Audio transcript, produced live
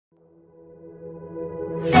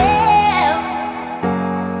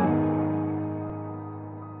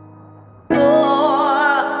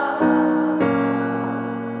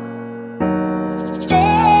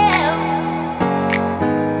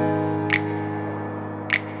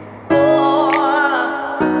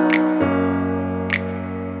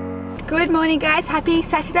morning guys, happy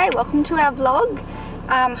Saturday, welcome to our vlog.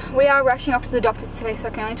 We are rushing off to the doctor's today, so I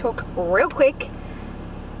can only talk real quick.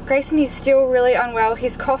 Grayson is still really unwell.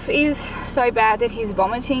 His cough is so bad that he's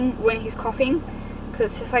vomiting when he's coughing, because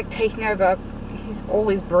it's just like taking over all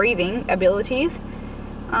his breathing abilities.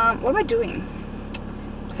 What am I doing?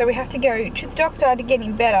 So we have to go to the doctor to get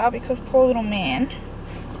him better, because poor little man,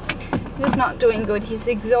 he's just not doing good. He's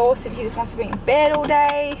exhausted, he just wants to be in bed all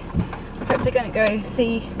day. Hopefully going to go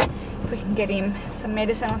see if we can get him some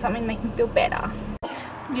medicine or something to make him feel better.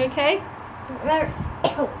 You okay? Are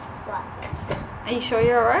you sure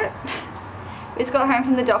you're alright? We just got home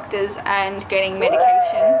from the doctors and getting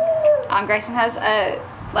medication. Grayson has a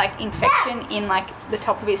infection in the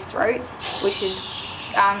top of his throat, which is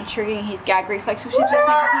triggering his gag reflex, which is what's making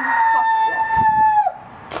him cough lots.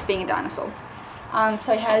 It's being a dinosaur.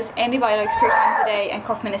 So he has antibiotics 3 times a day and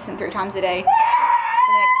cough medicine 3 times a day for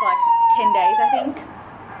the next 10 days, I think,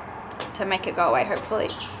 to make it go away,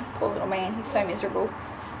 hopefully. Poor little man, he's so miserable.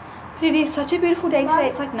 But it is such a beautiful day today.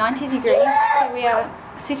 It's like 90 degrees, so we are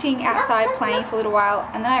sitting outside playing for a little while,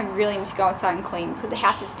 and then I really need to go outside and clean because the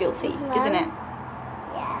house is filthy, isn't it?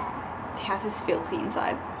 Yeah. The house is filthy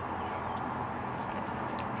inside.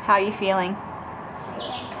 How are you feeling?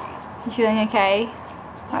 You feeling okay?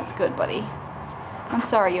 That's good, buddy. I'm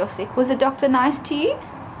sorry you're sick. Was the doctor nice to you?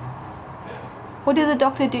 What did the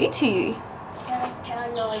doctor do to you?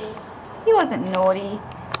 Naughty. He wasn't naughty.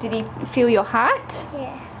 Did he feel your heart?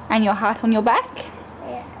 Yeah. And your heart on your back?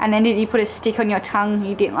 Yeah. And then did he put a stick on your tongue?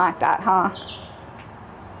 You didn't like that, huh?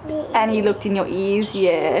 Yeah. And he looked in your ears,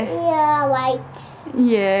 yeah. Yeah, lights.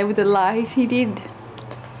 Yeah, with the light, he did.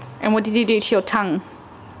 And what did he do to your tongue?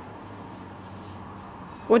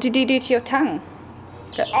 What did he do to your tongue?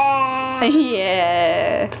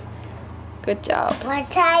 Yeah. Good job.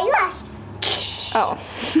 Oh.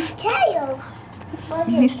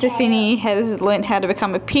 Mr. Finney has learned how to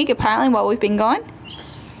become a pig apparently while we've been gone.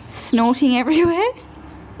 Snorting everywhere.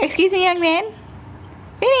 Excuse me, young man.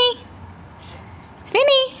 Finny!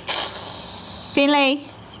 Finny! Finley,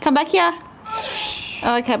 come back here.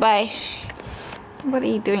 Okay, bye. What are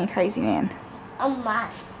you doing, crazy man?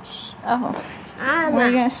 Smash. Oh. What are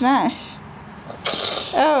you going to smash?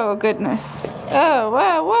 Oh, goodness. Oh,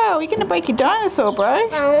 wow, wow. You're going to break your dinosaur, bro.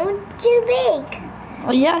 Oh, too big.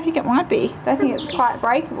 Well, yeah, I think it might be. I think it's quite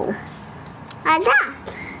breakable. Like that?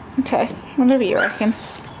 Okay, whatever you reckon.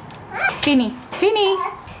 Finny, Finny,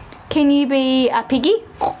 can you be a piggy?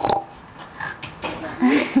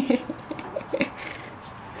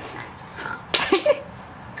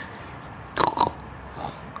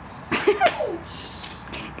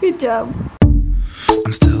 Good job.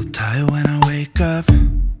 I'm still tired when I wake up,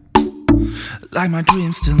 like my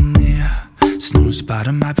dream's still near. Snooze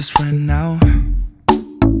about my best friend now.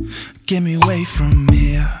 Get me away from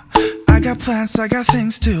here. I got plans, I got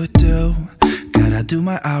things to do. Gotta do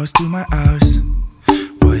my hours, do my hours.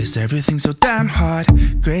 Why is everything so damn hard?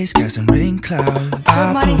 Grey skies and rain clouds.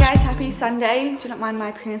 Good morning guys, happy Sunday. Do not mind my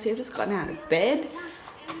appearance, we've just gotten out of bed.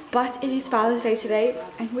 But it is Father's Day today,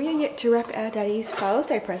 and we are yet to wrap our daddy's Father's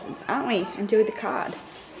Day presents, aren't we? And do the card.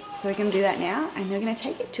 So we're going to do that now, and we're going to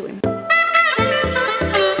take it to him.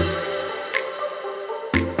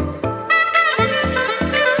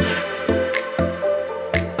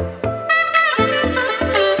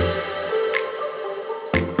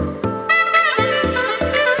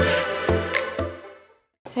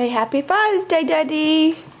 Say happy Father's Day,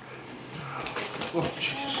 Daddy. Oh,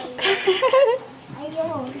 jeez.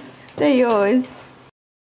 They're yours.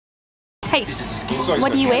 Hey,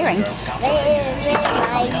 what are you wearing?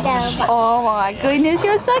 Oh my goodness,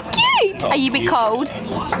 you're so cute. Are you a bit cold?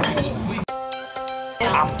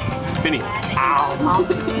 Finny.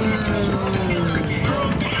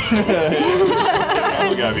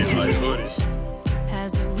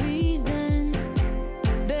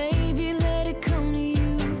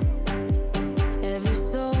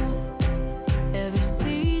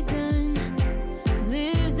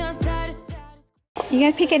 You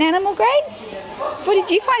gonna pick an animal, Grace? What did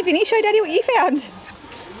you find, Vinny? Show Daddy what you found.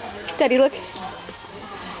 Daddy, look.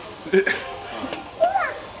 Okay,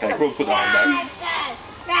 we'll put that one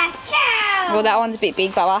back. Well, that one's a bit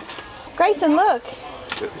big, Baba. Grayson, look.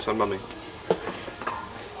 Yeah, this one, Mummy.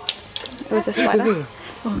 It was a spider.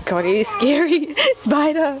 Oh God, it is scary.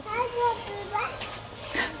 Spider.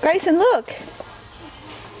 Grayson, look.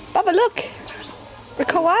 Baba, look. A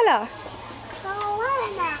koala.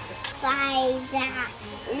 Spider.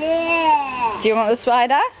 Do you want the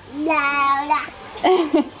spider? No.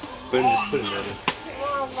 Put it in there.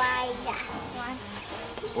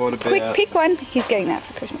 What about... Quick, pick one. He's getting that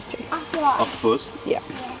for Christmas too. Octopus? Yeah.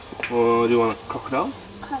 Or do you want a crocodile?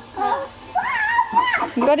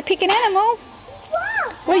 You got to pick an animal.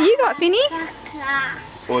 What do you got, Finny?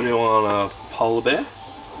 What do you want, a polar bear?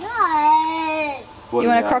 No. What You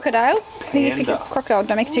want a crocodile? You pick a Panda. crocodile.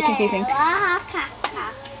 Don't make it too confusing.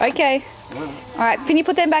 Okay. Alright, Finny,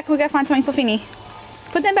 put them back and we'll go find something for Finny.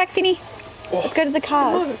 Put them back, Finny. Let's go to the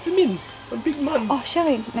cars. Come in. A big one. Oh, shall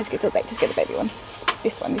we? Let's get the just get the baby one.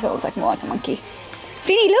 This one looks like more like a monkey.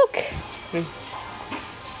 Finny, look!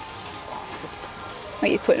 Oh,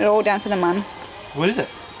 you're putting it all down for the mum. What is it?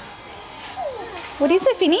 What is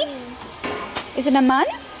it, Finny? Is it a man?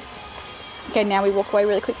 Okay, now we walk away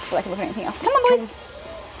really quick before I can look at anything else. Come on, boys.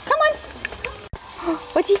 Come on.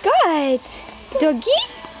 What you got? Doggy?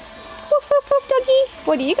 Woof, woof, woof, doggy.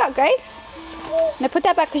 What do you got, Grace? Now put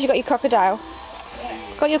that back because you got your crocodile.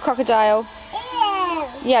 Got your crocodile.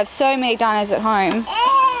 You have so many dinos at home.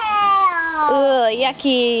 Ugh,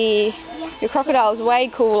 yucky. Your crocodile's way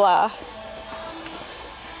cooler.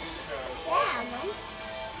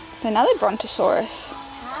 It's another brontosaurus.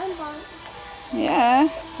 Yeah,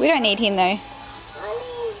 we don't need him though.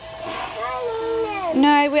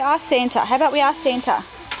 No, we asked Santa. How about we ask Santa?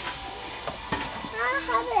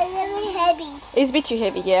 He's a bit too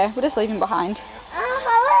heavy, yeah. We'll just leave him behind.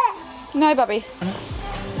 No, Bubby.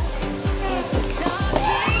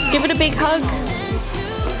 Give it a big hug.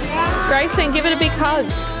 Grayson, give it a big hug.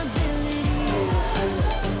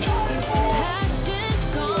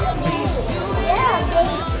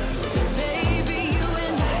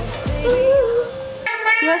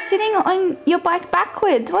 You're sitting on your bike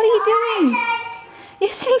backwards. What are you doing?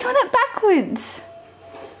 You're sitting on it backwards.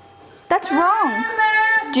 That's wrong.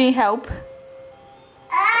 Do you help?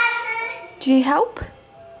 Do you help?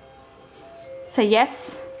 Say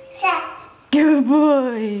yes. Good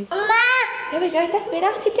boy. There we go. That's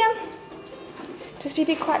better. Sit down. Just be a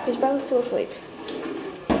bit quiet because brother's still asleep.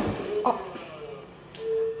 Oh.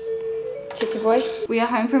 Cheeky boy. We are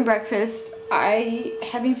home from breakfast. I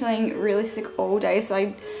have been feeling really sick all day, so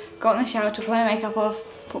I got in the shower, took my makeup off,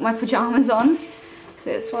 put my pajamas on.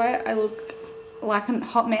 So that's why I look like a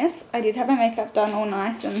hot mess. I did have my makeup done all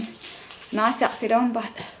nice and nice outfit on,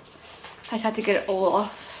 but I just had to get it all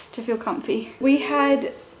off to feel comfy. We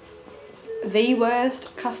had the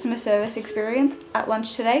worst customer service experience at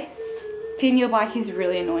lunch today. Finn, your bike is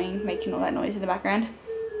really annoying, making all that noise in the background.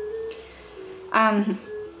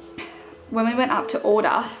 When we went up to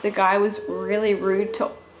order, the guy was really rude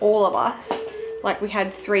to all of us. Like, we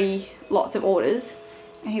had 3 lots of orders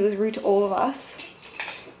and he was rude to all of us,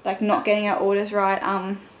 like not getting our orders right.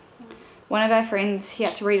 One of our friends, he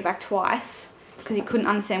had to read it back twice because he couldn't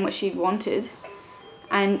understand what she wanted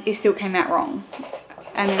and it still came out wrong.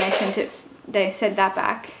 And then they sent that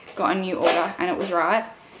back, got a new order and it was right.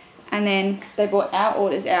 And then they brought our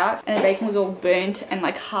orders out and the bacon was all burnt and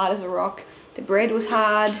like hard as a rock. The bread was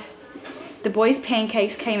hard. The boys'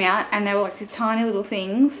 pancakes came out and they were like these tiny little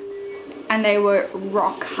things and they were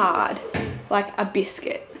rock hard, like a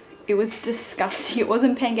biscuit. It was disgusting. It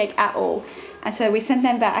wasn't pancake at all. And so we sent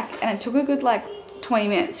them back and it took a good like 20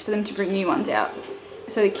 minutes for them to bring new ones out.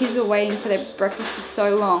 So the kids were waiting for their breakfast for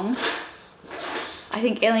so long. I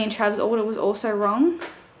think Ellie and Trav's order was also wrong.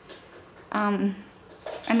 And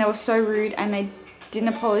they were so rude and they didn't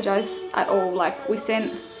apologise at all. Like, we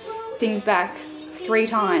sent things back 3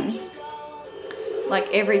 times. Like,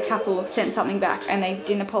 every couple sent something back and they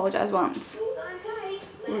didn't apologise once.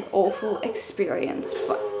 It was an awful experience,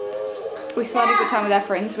 but we still had a good time with our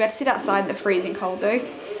friends. We had to sit outside in the freezing cold though,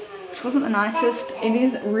 which wasn't the nicest. It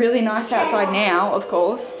is really nice outside now, of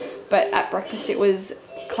course, but at breakfast it was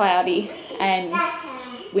cloudy and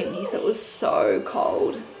windy, so it was so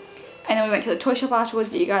cold. And then we went to the toy shop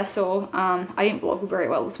afterwards that you guys saw. I didn't vlog very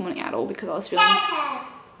well this morning at all because I was feeling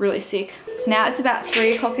really sick. So now it's about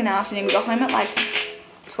 3 o'clock in the afternoon. We got home at like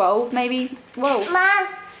 12 maybe. Whoa.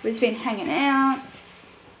 We've just been hanging out.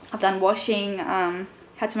 I've done washing,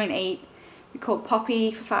 had something to eat. We called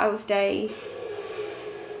Poppy for Father's Day.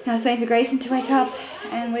 Now I was waiting for Grayson to wake up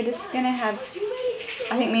and we're just gonna have,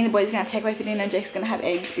 I think me and the boys are gonna have takeaway for dinner. Jake's gonna have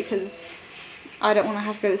eggs because I don't want to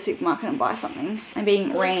have to go to the supermarket and buy something. I'm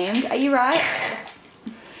being rammed. Are you right?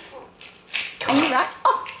 Are you right?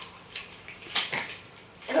 Oh!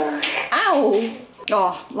 Ow!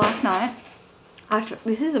 Oh, last night,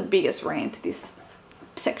 this is the biggest rant, this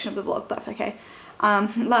section of the vlog, but that's okay.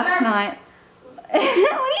 Last night, what are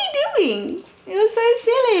you doing? It was so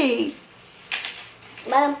silly.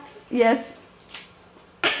 Mom. Yes.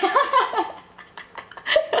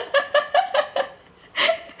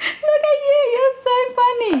 Look at you, you're so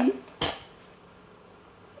funny.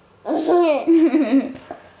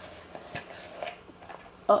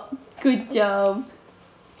 Oh, good job.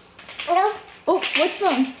 Oh, what's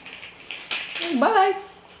wrong? Bye.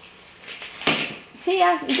 See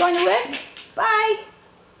ya. You going to work? Bye.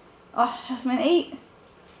 Oh, that's meant to eat.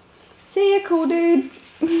 See ya, cool dude.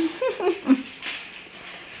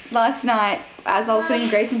 Last night, as I was putting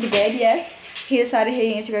Grayson to bed, yes, he decided he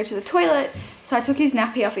needed to go to the toilet. So I took his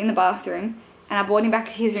nappy off in the bathroom and I brought him back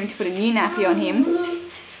to his room to put a new nappy on him.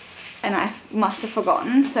 And I must have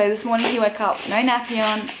forgotten. So this morning he woke up, no nappy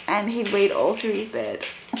on, and he'd weed all through his bed.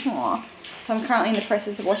 Aww. So I'm currently in the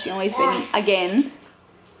process of washing all his bedding again.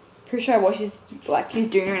 Pretty sure I wash his, like, his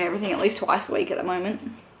doona and everything at least twice a week at the moment.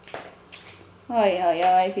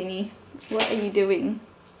 Oi, Vinny. What are you doing?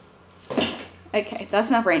 Okay, that's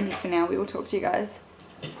enough ranting for now. We will talk to you guys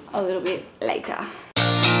a little bit later.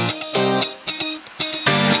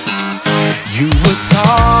 You were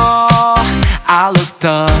tall, I looked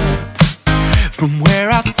up. From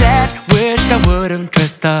where I sat, wished I would've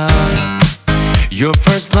dressed up. Your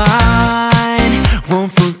first line,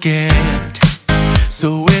 won't forget.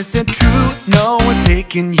 So is it true, no one's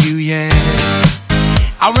taking you yet?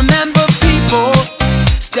 I remember people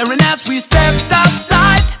staring as we stepped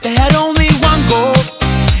outside. They had only one goal,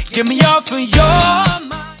 get me off of your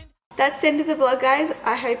mind. That's the end of the vlog, guys.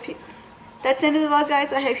 I hope you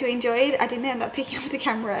enjoyed. I didn't end up picking up the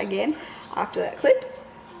camera again after that clip.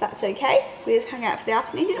 That's okay. We just hung out for the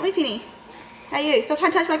afternoon, didn't we, Finny? Hey you, stop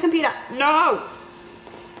trying to touch my computer. No!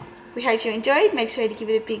 We hope you enjoyed. Make sure to give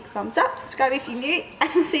it a big thumbs up. Subscribe if you're new. And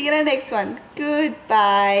we'll see you in the next one.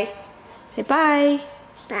 Goodbye. Say bye.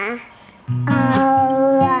 Bye.